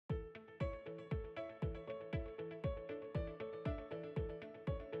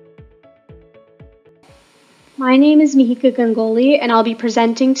My name is Mihika Gangolli, and I'll be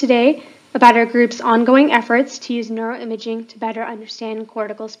presenting today about our group's ongoing efforts to use neuroimaging to better understand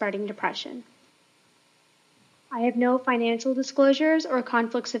cortical spreading depression. I have no financial disclosures or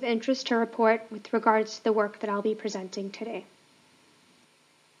conflicts of interest to report with regards to the work that I'll be presenting today.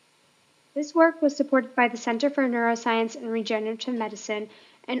 This work was supported by the Center for Neuroscience and Regenerative Medicine,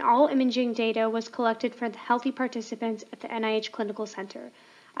 and all imaging data was collected for the healthy participants at the NIH Clinical Center.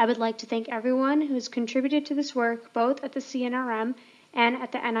 I would like to thank everyone who has contributed to this work, both at the CNRM and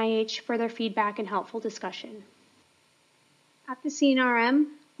at the NIH, for their feedback and helpful discussion. At the CNRM,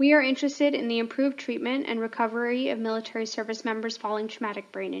 we are interested in the improved treatment and recovery of military service members following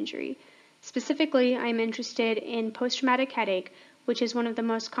traumatic brain injury. Specifically, I am interested in post-traumatic headache, which is one of the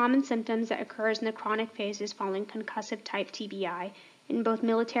most common symptoms that occurs in the chronic phases following concussive type TBI in both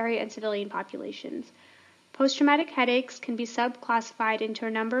military and civilian populations. Post-traumatic headaches can be subclassified into a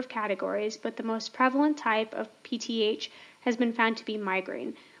number of categories, but the most prevalent type of PTH has been found to be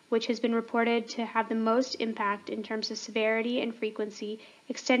migraine, which has been reported to have the most impact in terms of severity and frequency,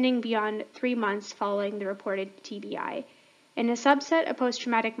 extending beyond 3 months following the reported TBI. In a subset of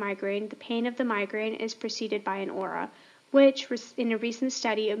post-traumatic migraine, the pain of the migraine is preceded by an aura, which, in a recent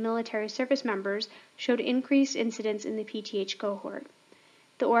study of military service members, showed increased incidence in the PTH cohort.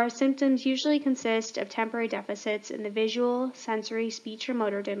 The aura symptoms usually consist of temporary deficits in the visual, sensory, speech, or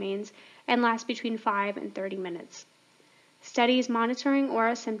motor domains and last between 5 and 30 minutes. Studies monitoring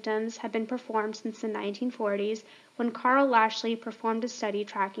aura symptoms have been performed since the 1940s, when Carl Lashley performed a study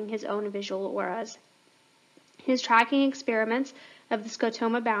tracking his own visual auras. His tracking experiments of the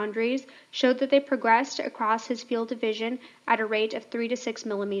scotoma boundaries showed that they progressed across his field of vision at a rate of 3 to 6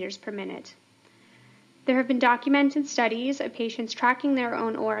 millimeters per minute. There have been documented studies of patients tracking their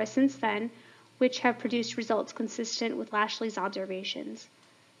own aura since then, which have produced results consistent with Lashley's observations.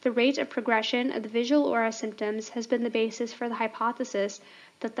 The rate of progression of the visual aura symptoms has been the basis for the hypothesis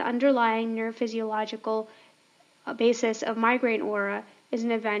that the underlying neurophysiological basis of migraine aura is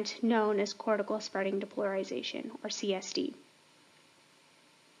an event known as cortical spreading depolarization, or CSD.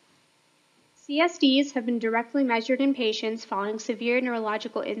 CSDs have been directly measured in patients following severe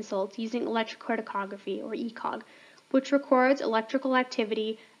neurological insults using electrocorticography, or ECOG, which records electrical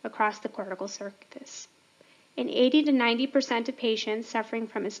activity across the cortical surface. In 80 to 90% of patients suffering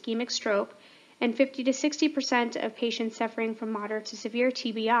from ischemic stroke and 50 to 60% of patients suffering from moderate to severe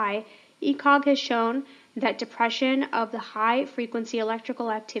TBI, ECOG has shown that depression of the high-frequency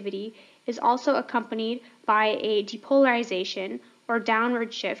electrical activity is also accompanied by a depolarization, or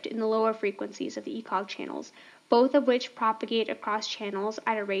downward shift, in the lower frequencies of the ECOG channels, both of which propagate across channels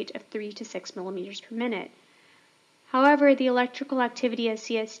at a rate of 3 to 6 millimeters per minute. However, the electrical activity of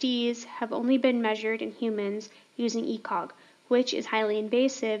CSDs have only been measured in humans using ECOG, which is highly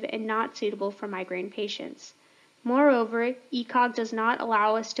invasive and not suitable for migraine patients. Moreover, ECOG does not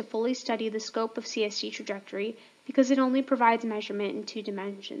allow us to fully study the scope of CSD trajectory because it only provides measurement in 2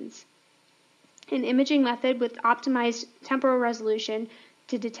 dimensions. An imaging method with optimized temporal resolution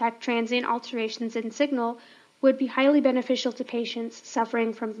to detect transient alterations in signal would be highly beneficial to patients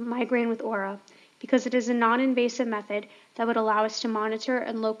suffering from migraine with aura, because it is a non-invasive method that would allow us to monitor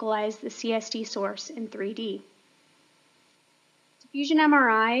and localize the CSD source in 3D. Diffusion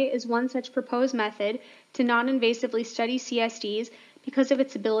MRI is one such proposed method to non-invasively study CSDs because of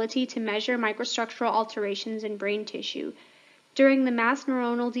its ability to measure microstructural alterations in brain tissue. During the mass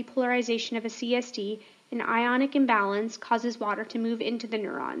neuronal depolarization of a CSD, an ionic imbalance causes water to move into the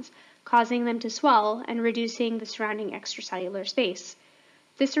neurons, causing them to swell and reducing the surrounding extracellular space.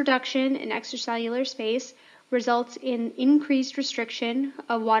 This reduction in extracellular space results in increased restriction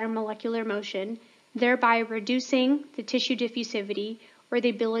of water molecular motion, thereby reducing the tissue diffusivity, or the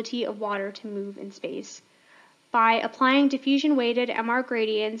ability of water to move in space. By applying diffusion-weighted MR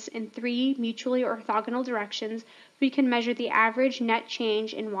gradients in 3 mutually orthogonal directions, we can measure the average net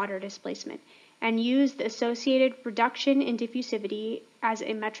change in water displacement and use the associated reduction in diffusivity as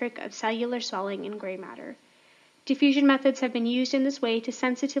a metric of cellular swelling in gray matter. Diffusion methods have been used in this way to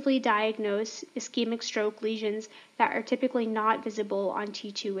sensitively diagnose ischemic stroke lesions that are typically not visible on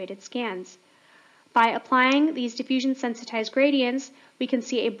T2-weighted scans. By applying these diffusion-sensitized gradients, we can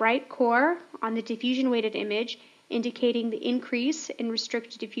see a bright core on the diffusion-weighted image, indicating the increase in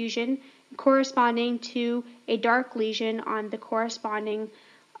restricted diffusion, corresponding to a dark lesion on the corresponding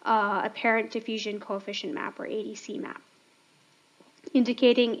apparent diffusion coefficient map, or ADC map,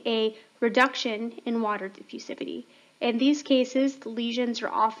 indicating a reduction in water diffusivity. In these cases, the lesions are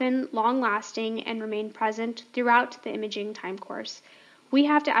often long-lasting and remain present throughout the imaging time course. We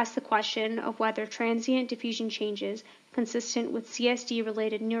have to ask the question of whether transient diffusion changes consistent with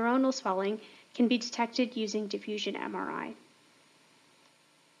CSD-related neuronal swelling can be detected using diffusion MRI.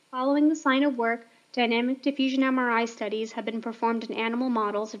 Following this line of work, dynamic diffusion MRI studies have been performed in animal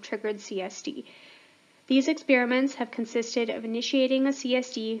models of triggered CSD. These experiments have consisted of initiating a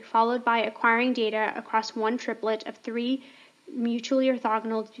CSD followed by acquiring data across one triplet of 3 mutually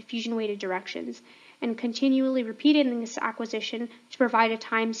orthogonal diffusion-weighted directions, and continually repeating this acquisition to provide a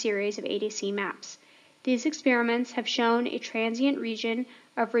time series of ADC maps. These experiments have shown a transient region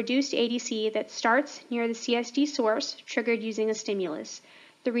of reduced ADC that starts near the CSD source, triggered using a stimulus.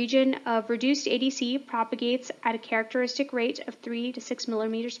 The region of reduced ADC propagates at a characteristic rate of 3 to 6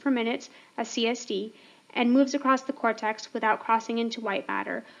 millimeters per minute as CSD and moves across the cortex without crossing into white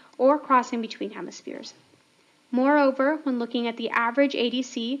matter or crossing between hemispheres. Moreover, when looking at the average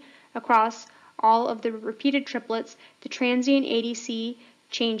ADC across all of the repeated triplets, the transient ADC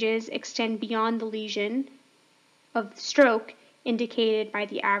changes extend beyond the lesion of stroke indicated by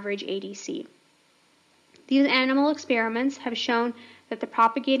the average ADC. These animal experiments have shown that the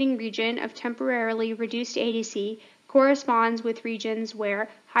propagating region of temporarily reduced ADC corresponds with regions where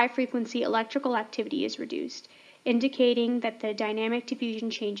high-frequency electrical activity is reduced, indicating that the dynamic diffusion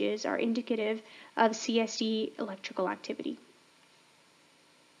changes are indicative of CSD electrical activity.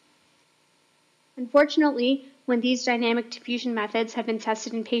 Unfortunately, when these dynamic diffusion methods have been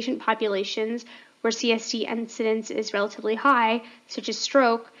tested in patient populations where CSD incidence is relatively high, such as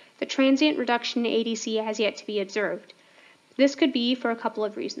stroke, the transient reduction in ADC has yet to be observed. This could be for a couple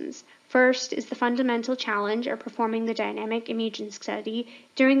of reasons. First is the fundamental challenge of performing the dynamic imaging study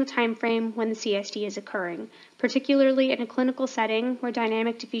during the time frame when the CSD is occurring, particularly in a clinical setting where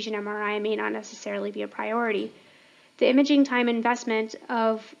dynamic diffusion MRI may not necessarily be a priority. The imaging time investment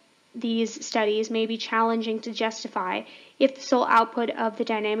of these studies may be challenging to justify if the sole output of the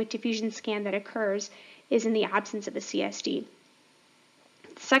dynamic diffusion scan that occurs is in the absence of a CSD.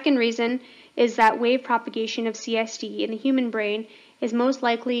 The second reason is that wave propagation of CSD in the human brain is most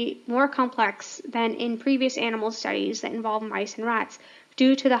likely more complex than in previous animal studies that involve mice and rats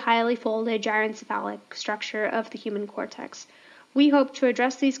due to the highly folded gyrencephalic structure of the human cortex. We hope to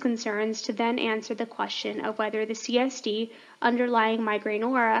address these concerns to then answer the question of whether the CSD underlying migraine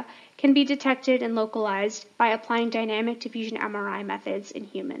aura can be detected and localized by applying dynamic diffusion MRI methods in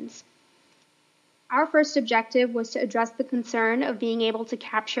humans. Our first objective was to address the concern of being able to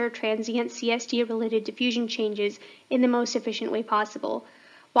capture transient CSD-related diffusion changes in the most efficient way possible.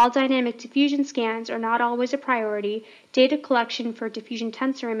 While dynamic diffusion scans are not always a priority, data collection for diffusion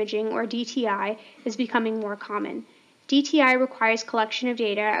tensor imaging, or DTI, is becoming more common. DTI requires collection of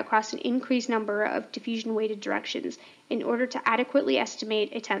data across an increased number of diffusion-weighted directions in order to adequately estimate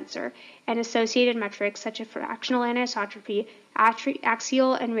a tensor and associated metrics such as fractional anisotropy,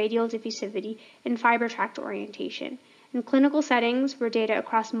 axial and radial diffusivity, and fiber tract orientation. In clinical settings where data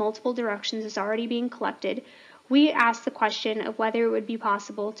across multiple directions is already being collected, we asked the question of whether it would be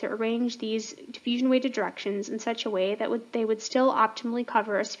possible to arrange these diffusion-weighted directions in such a way that they would still optimally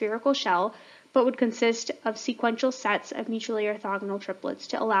cover a spherical shell, but would consist of sequential sets of mutually orthogonal triplets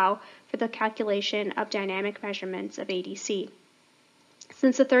to allow for the calculation of dynamic measurements of ADC.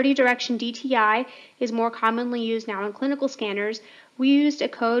 Since the 30-direction DTI is more commonly used now in clinical scanners, we used a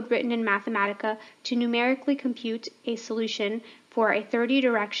code written in Mathematica to numerically compute a solution for a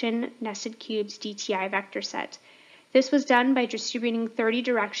 30-direction nested cubes DTI vector set. This was done by distributing 30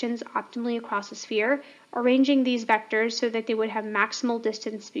 directions optimally across a sphere, arranging these vectors so that they would have maximal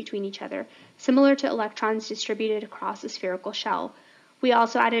distance between each other, similar to electrons distributed across a spherical shell. We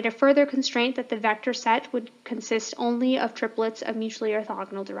also added a further constraint that the vector set would consist only of triplets of mutually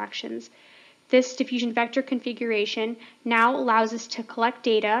orthogonal directions. This diffusion vector configuration now allows us to collect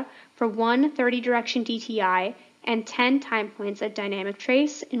data for one 30-direction DTI and 10 time points of dynamic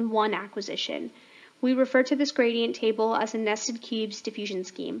trace in one acquisition. We refer to this gradient table as a nested cubes diffusion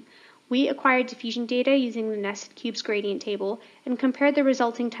scheme. We acquired diffusion data using the nested cubes gradient table and compared the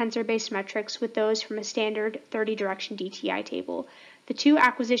resulting tensor-based metrics with those from a standard 30-direction DTI table. The two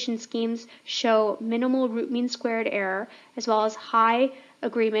acquisition schemes show minimal root mean squared error, as well as high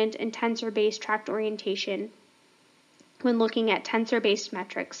agreement and tensor-based tract orientation when looking at tensor-based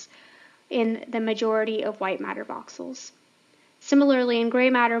metrics in the majority of white matter voxels. Similarly, in gray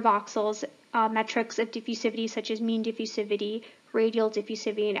matter voxels, metrics of diffusivity such as mean diffusivity, radial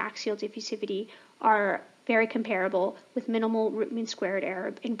diffusivity, and axial diffusivity are very comparable with minimal root mean squared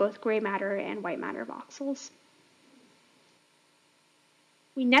error in both gray matter and white matter voxels.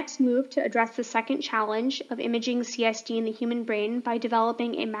 We next moved to address the second challenge of imaging CSD in the human brain by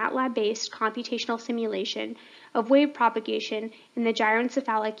developing a MATLAB-based computational simulation of wave propagation in the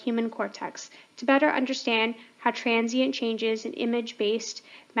gyrencephalic human cortex to better understand how transient changes in image-based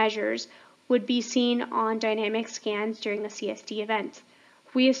measures would be seen on dynamic scans during a CSD event.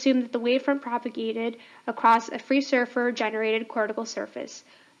 We assume that the wavefront propagated across a free surfer-generated cortical surface.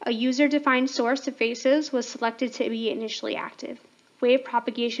 A user-defined source of faces was selected to be initially active. Wave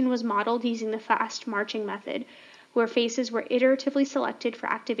propagation was modeled using the fast marching method, where faces were iteratively selected for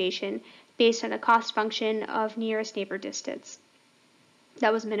activation based on a cost function of nearest neighbor distance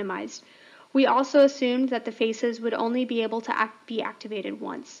that was minimized. We also assumed that the faces would only be able to be activated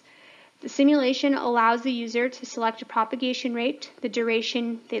once. The simulation allows the user to select a propagation rate, the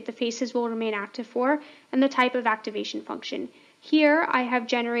duration that the faces will remain active for, and the type of activation function. Here, I have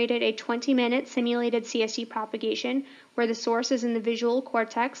generated a 20-minute simulated CSD propagation where the source is in the visual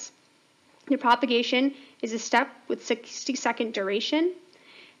cortex. The propagation is a step with 60-second duration.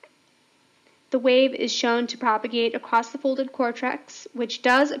 The wave is shown to propagate across the folded cortex, which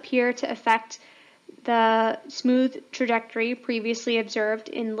does appear to affect the smooth trajectory previously observed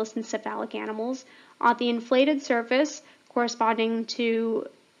in lissencephalic animals. On the inflated surface, corresponding to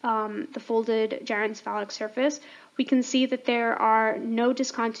the folded gyrencephalic surface, we can see that there are no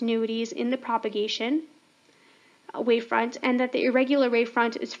discontinuities in the propagation wavefront, and that the irregular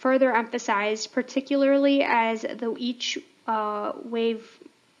wavefront is further emphasized, particularly as each wave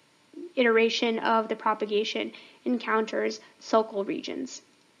iteration of the propagation encounters sulcal regions.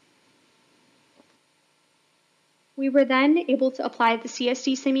 We were then able to apply the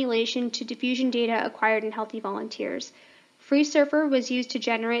CSD simulation to diffusion data acquired in healthy volunteers. Free Surfer was used to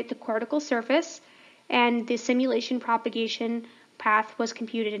generate the cortical surface, and the simulation propagation path was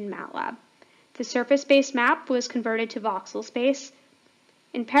computed in MATLAB. The surface-based map was converted to voxel space.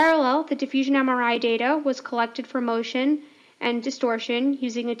 In parallel, the diffusion MRI data was collected for motion and distortion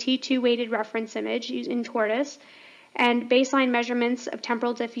using a T2 weighted reference image in Tortoise, and baseline measurements of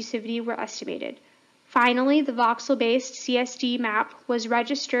temporal diffusivity were estimated. Finally, the voxel-based CSD map was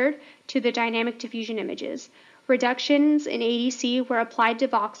registered to the dynamic diffusion images. Reductions in ADC were applied to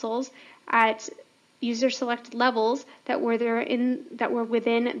voxels at user-selected levels that were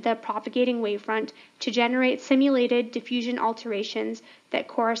within the propagating wavefront to generate simulated diffusion alterations that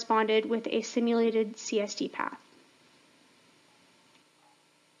corresponded with a simulated CSD path.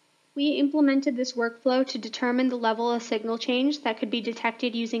 We implemented this workflow to determine the level of signal change that could be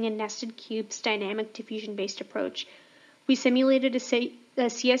detected using a nested cubes dynamic diffusion-based approach. We simulated a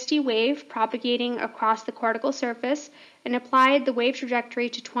CSD wave propagating across the cortical surface and applied the wave trajectory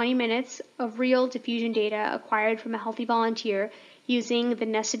to 20 minutes of real diffusion data acquired from a healthy volunteer using the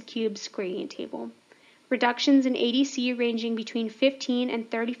nested cubes gradient table. Reductions in ADC ranging between 15 and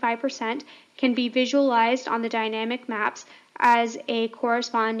 35% can be visualized on the dynamic maps as a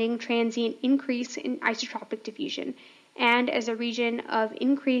corresponding transient increase in isotropic diffusion and as a region of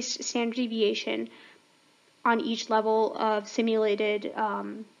increased standard deviation on each level of simulated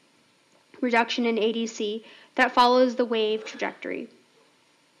reduction in ADC that follows the wave trajectory.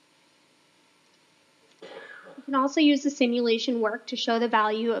 You can also use the simulation work to show the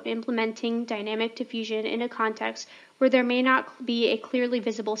value of implementing dynamic diffusion in a context where there may not be a clearly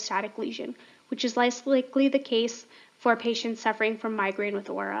visible static lesion, which is less likely the case for patients suffering from migraine with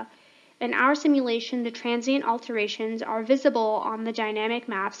aura. In our simulation, the transient alterations are visible on the dynamic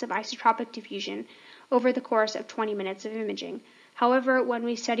maps of isotropic diffusion over the course of 20 minutes of imaging. However, when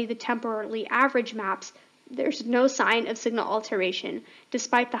we study the temporally average maps, there's no sign of signal alteration,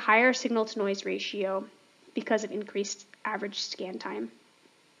 despite the higher signal-to-noise ratio because of increased average scan time.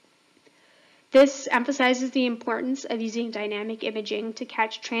 This emphasizes the importance of using dynamic imaging to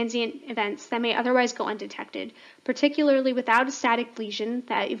catch transient events that may otherwise go undetected, particularly without a static lesion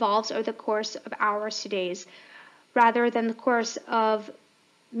that evolves over the course of hours to days, rather than the course of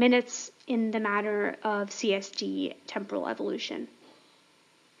minutes in the matter of CSD temporal evolution.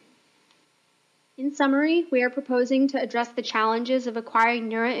 In summary, we are proposing to address the challenges of acquiring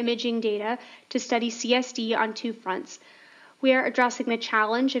neuroimaging data to study CSD on two fronts. We are addressing the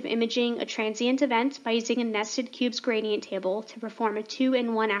challenge of imaging a transient event by using a nested cubes gradient table to perform a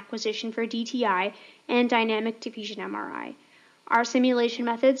 2-in-1 acquisition for DTI and dynamic diffusion MRI. Our simulation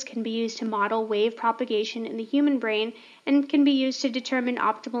methods can be used to model wave propagation in the human brain and can be used to determine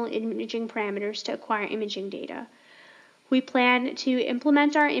optimal imaging parameters to acquire imaging data. We plan to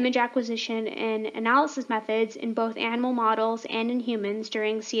implement our image acquisition and analysis methods in both animal models and in humans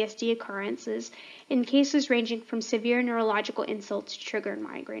during CSD occurrences in cases ranging from severe neurological insults to trigger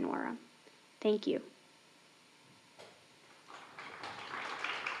migraine aura. Thank you.